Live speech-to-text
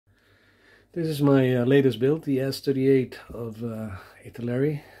This is my latest build, the S38 of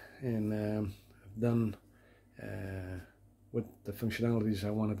Italeri, and I've done with the functionalities I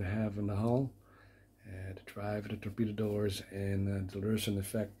wanted to have in the hull. The drive, the torpedo doors, and the lurssen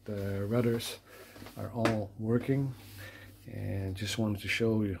effect rudders are all working, and just wanted to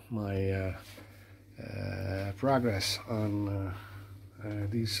show you my progress on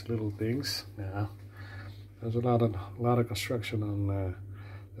these little things. Now, there's a lot of construction on the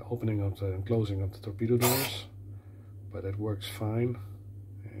opening of the and closing of the torpedo doors, but it works fine,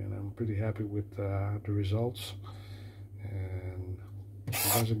 and I'm pretty happy with the results, and it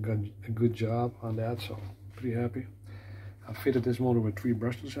does a good job on that, so pretty happy. I fitted this motor with 3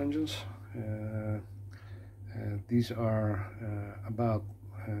 brushless engines. These are about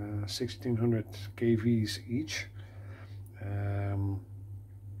 1600 kVs each.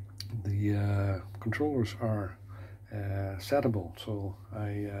 The controllers are settable, so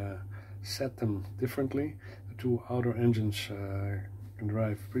I set them differently. The 2 outer engines can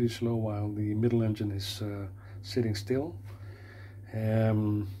drive pretty slow while the middle engine is sitting still.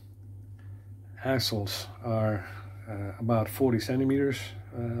 Axles are about 40 centimeters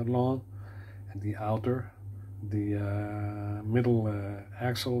long, and the middle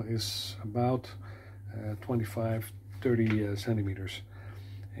axle is about 25-30 centimeters,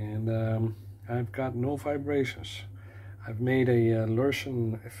 and I've got no vibrations. I've made a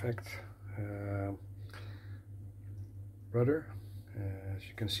lurrsen effect rudder, as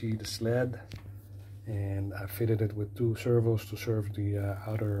you can see, the sled, and I fitted it with 2 servos to serve the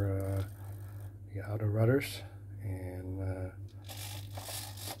outer rudders, and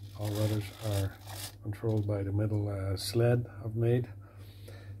all rudders are controlled by the middle sled I've made.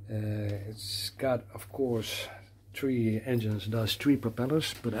 It's got, of course, 3 engines, thus 3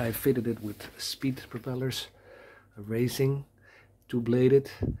 propellers, but I fitted it with speed propellers, racing,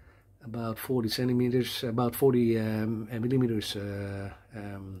 2-bladed, about 40 centimeters, about 40 millimeters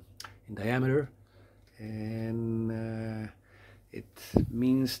in diameter, and it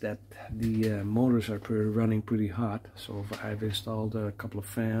means that the motors are running pretty hot. So I've installed a couple of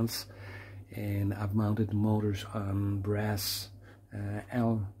fans, and I've mounted the motors on brass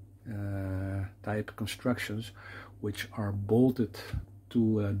L type constructions, which are bolted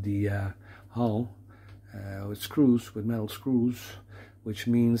to the hull with screws, with metal screws, which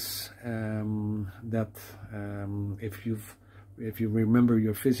means that if you remember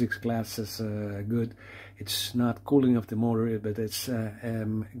your physics classes good, it's not cooling of the motor, but it's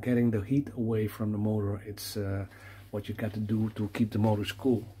getting the heat away from the motor. It's what you got to do to keep the motors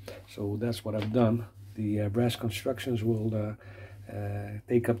cool. So that's what I've done. The brass constructions will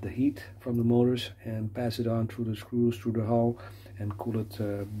take up the heat from the motors and pass it on through the screws, through the hull, and cool it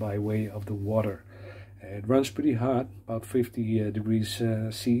by way of the water. It runs pretty hot, about 50 degrees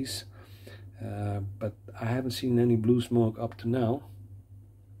C's, but I haven't seen any blue smoke up to now,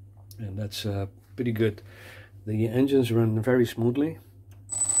 and that's pretty good. The engines run very smoothly.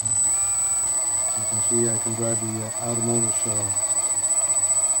 As you can see, I can drive the outer motors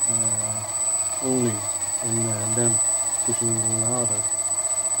only, and then pushing a little harder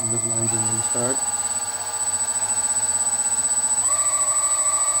the middle engine in the start.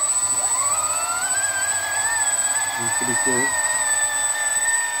 It's pretty cool.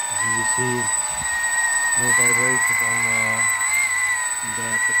 As you see, no vibrations on the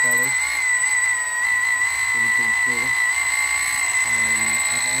propellers. Pretty cool. And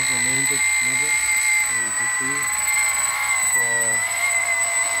I've also named it Mother, so you can see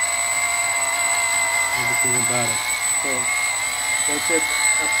everything about it. So that's it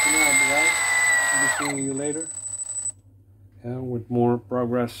up to now, guys. I'll be seeing you later, with more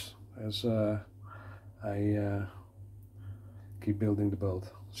progress as I keep building the boat.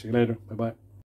 See you later. Bye bye.